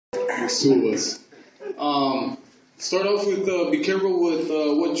There's two of us. Start off with be careful with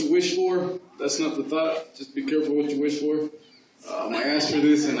what you wish for. That's not the thought. Just be careful what you wish for. I asked for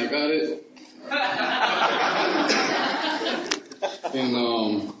this and I got it. And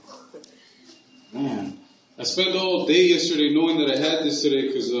man, I spent all day yesterday knowing that I had this today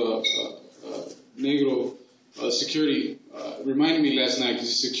because Negro security reminded me last night because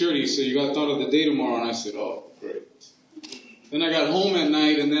he's security. So you got thought of the day tomorrow, and I said, oh, great. Then I got home at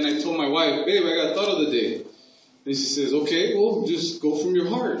night, and then I told my wife, babe, I got thought of the day. And she says, okay, well, just go from your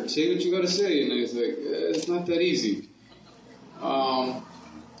heart. Say what you got to say. And I was like, it's not that easy.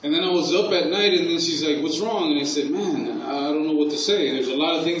 And then I was up at night, and then she's like, what's wrong? And I said, man, I don't know what to say. There's a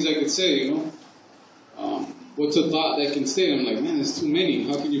lot of things I could say, you know. What's a thought that can stay? I'm like, man, there's too many.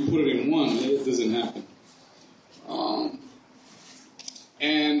 How can you put it in one? It doesn't happen.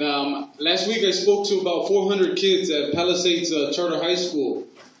 Last week I spoke to about 400 kids at Palisades Charter High School.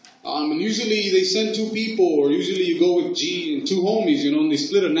 And usually they send two people, or usually you go with G and two homies, you know, and they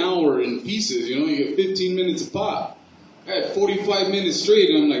split an hour in pieces, you know, you get 15 minutes a pop. I had 45 minutes straight,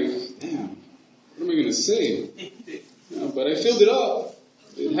 and I'm like, damn, what am I going to say? But I filled it up.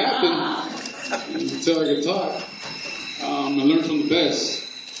 It happened until I could talk. I learned from the best.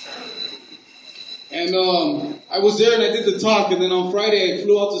 And I was there and I did the talk, and then on Friday I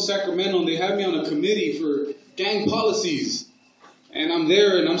flew out to Sacramento, and they had me on a committee for gang policies. And I'm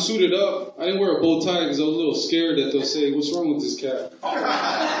there and I'm suited up. I didn't wear a bow tie because I was a little scared that they'll say, what's wrong with this cat?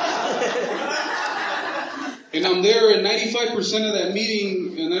 And I'm there, and 95% of that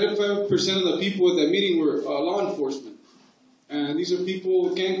meeting, and 95% of the people at that meeting were law enforcement. And these are people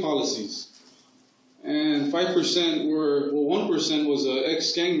with gang policies. And 5% were, well, 1% was an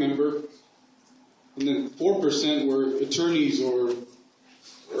ex-gang member. And then 4% were attorneys or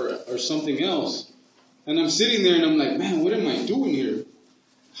something else. And I'm sitting there and I'm like, man, what am I doing here?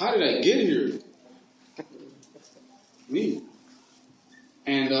 How did I get here? Me.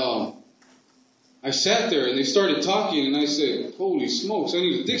 And I sat there and they started talking, and I said, holy smokes, I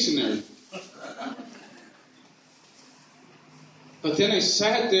need a dictionary. But then I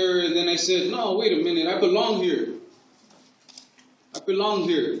sat there and then I said, no, wait a minute, I belong here. I belong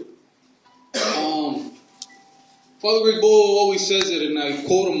here. Father Greg Bowl always says it, and I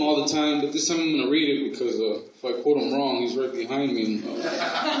quote him all the time, but this time I'm going to read it because if I quote him wrong, he's right behind me. And,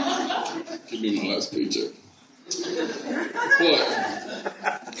 give me my last paycheck. But,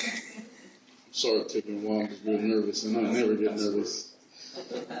 sorry it's taking a while because we're nervous, and I never get nervous.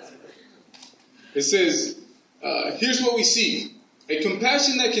 It says, here's what we see. A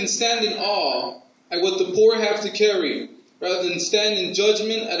compassion that can stand in awe at what the poor have to carry, rather than stand in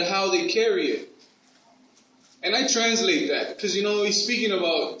judgment at how they carry it. And I translate that, because, you know, he's speaking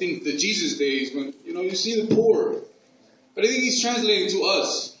about, I think, the Jesus days, when, you know, you see the poor. But I think he's translating to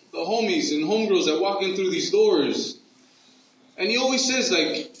us, the homies and homegirls that walk in through these doors. And he always says,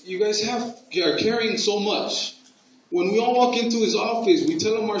 like, you guys are carrying so much. When we all walk into his office, we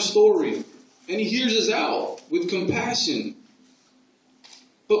tell him our story. And he hears us out with compassion.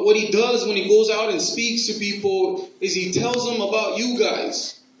 But what he does when he goes out and speaks to people is he tells them about you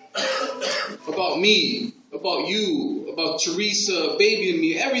guys. About me. About you, about Teresa, baby and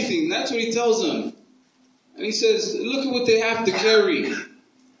me, everything. That's what he tells them. And he says, look at what they have to carry.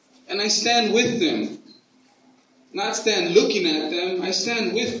 And I stand with them. Not stand looking at them, I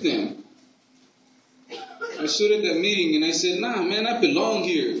stand with them. I stood at that meeting and I said, nah, man, I belong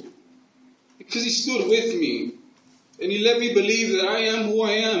here. Because he stood with me. And he let me believe that I am who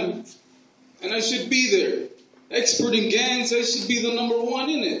I am. And I should be there. Expert in gangs, I should be the number one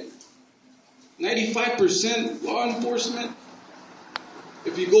in it. 95% law enforcement.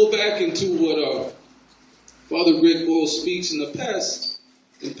 If you go back into what Father Greg Boyle speaks in past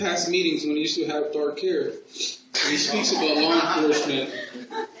meetings when he used to have dark hair, and he speaks about law enforcement,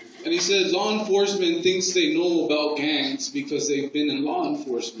 and he says law enforcement thinks they know about gangs because they've been in law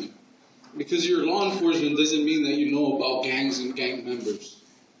enforcement. Because you're law enforcement doesn't mean that you know about gangs and gang members.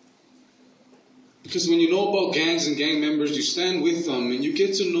 Because when you know about gangs and gang members, you stand with them and you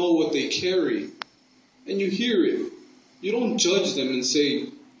get to know what they carry. And you hear it. You don't judge them and say,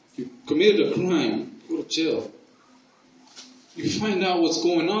 you committed a crime, go to jail. You find out what's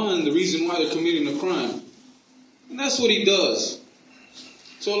going on, the reason why they're committing a crime. And that's what he does.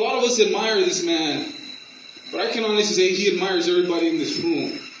 So a lot of us admire this man. But I can honestly say he admires everybody in this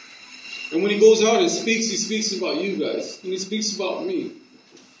room. And when he goes out and speaks, he speaks about you guys. And he speaks about me.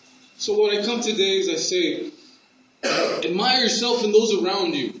 So what I come today is I say, admire yourself and those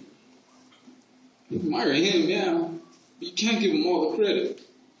around you. Admire him, yeah. But you can't give him all the credit.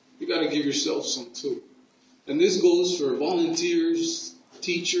 You got to give yourself some too. And this goes for volunteers,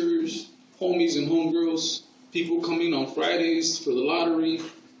 teachers, homies and homegirls, people coming on Fridays for the lottery,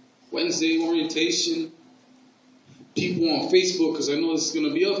 Wednesday orientation, people on Facebook, because I know this is going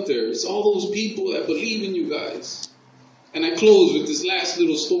to be up there. It's all those people that believe in you guys. And I close with this last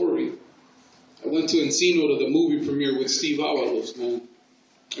little story. I went to Encino to the movie premiere with Steve Avalos, man.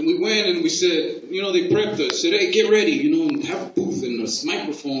 And we went and we said, they prepped us. Said, hey, get ready, and have a booth and a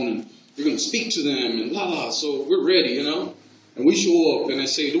microphone and you're going to speak to them and la la. So we're ready, And we show up and I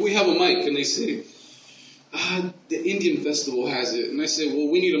say, do we have a mic? And they say, the Indian festival has it. And I said, well,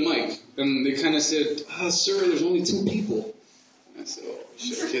 we need a mic. And they kind of said, sir, there's only 2 people. And I said, oh,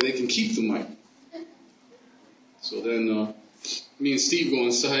 shit, okay, they can keep the mic. So then me and Steve go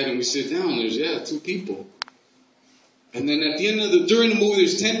inside and we sit down. There's, 2 people. And then at the end during the movie,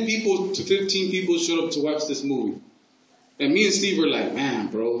 there's 10 people to 15 people showed up to watch this movie. And me and Steve were like, man,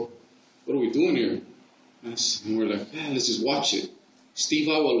 bro, what are we doing here? And we're like, let's just watch it. Steve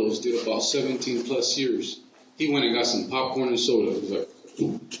Avalos did about 17 plus years. He went and got some popcorn and soda. He was like,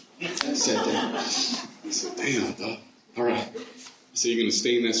 I sat down. I said, damn, dog. All right. I said, you're going to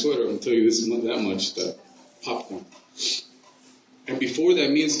stay in that sweater. I'm going to tell you this is not that much, that popcorn. And before that,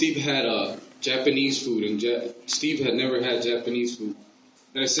 me and Steve had Japanese food. And Steve had never had Japanese food.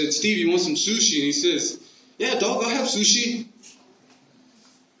 And I said, Steve, you want some sushi? And he says, yeah, dog, I'll have sushi.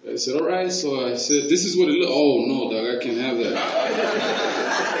 I said, all right. So I said, this is what it looks. Oh, no, dog, I can't have that.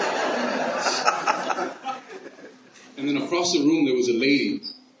 And then across the room, there was a lady.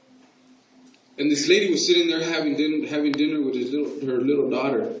 And this lady was sitting there having dinner with her little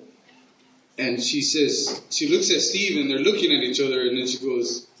daughter. And she says, she looks at Steve and they're looking at each other. And then she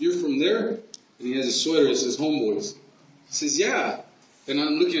goes, you're from there? And he has a sweater that says Homeboys. He says, yeah. And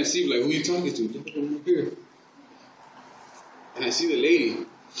I'm looking at Steve like, who are you talking to? Look over here. And I see the lady.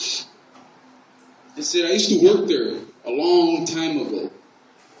 I said, I used to work there a long time ago.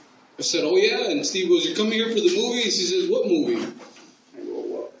 I said, oh yeah? And Steve goes, you're coming here for the movie? And she says, what movie? I go,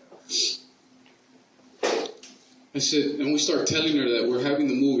 what? I said, and we start telling her that we're having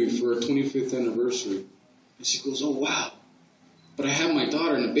the movie for our 25th anniversary. And she goes, oh wow. But I have my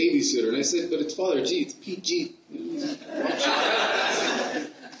daughter and a babysitter. And I said, but it's Father G, it's PG.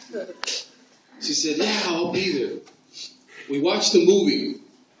 She said, yeah, I'll be there. We watched the movie.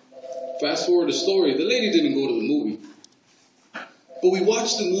 Fast forward the story. The lady didn't go to the movie. But we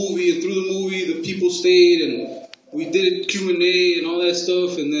watched the movie, and through the movie, the people stayed, and we did Q&A and all that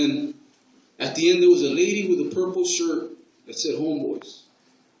stuff. And then at the end, there was a lady with a purple shirt that said Homeboys.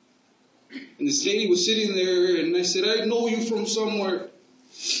 And this lady was sitting there, and I said, I know you from somewhere.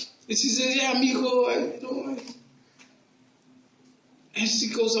 And she said, yeah, mijo, I know. And she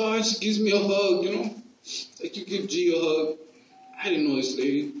goes on, and she gives me a hug, like you give G a hug. I didn't know this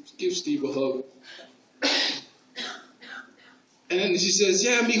lady. Give Steve a hug. And then she says,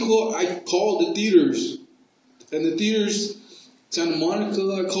 yeah, mijo, I called the theaters. And the theaters, Santa Monica,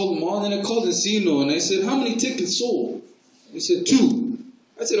 I called them all. And then I called Encino. And I said, how many tickets sold? They said, 2.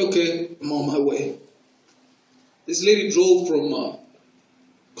 I said, okay, I'm on my way. This lady drove from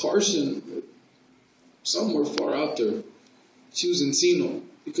Carson, somewhere far out there. She was in Encino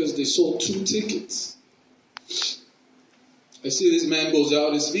because they sold 2 tickets. I see this man goes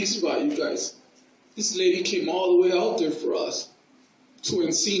out and speaks about you guys. This lady came all the way out there for us to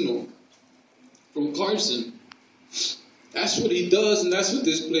Encino from Carson. That's what he does, and that's what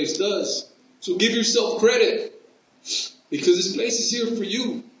this place does. So give yourself credit, because this place is here for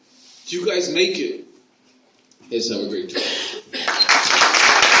you. You guys make it. Let's have a great time.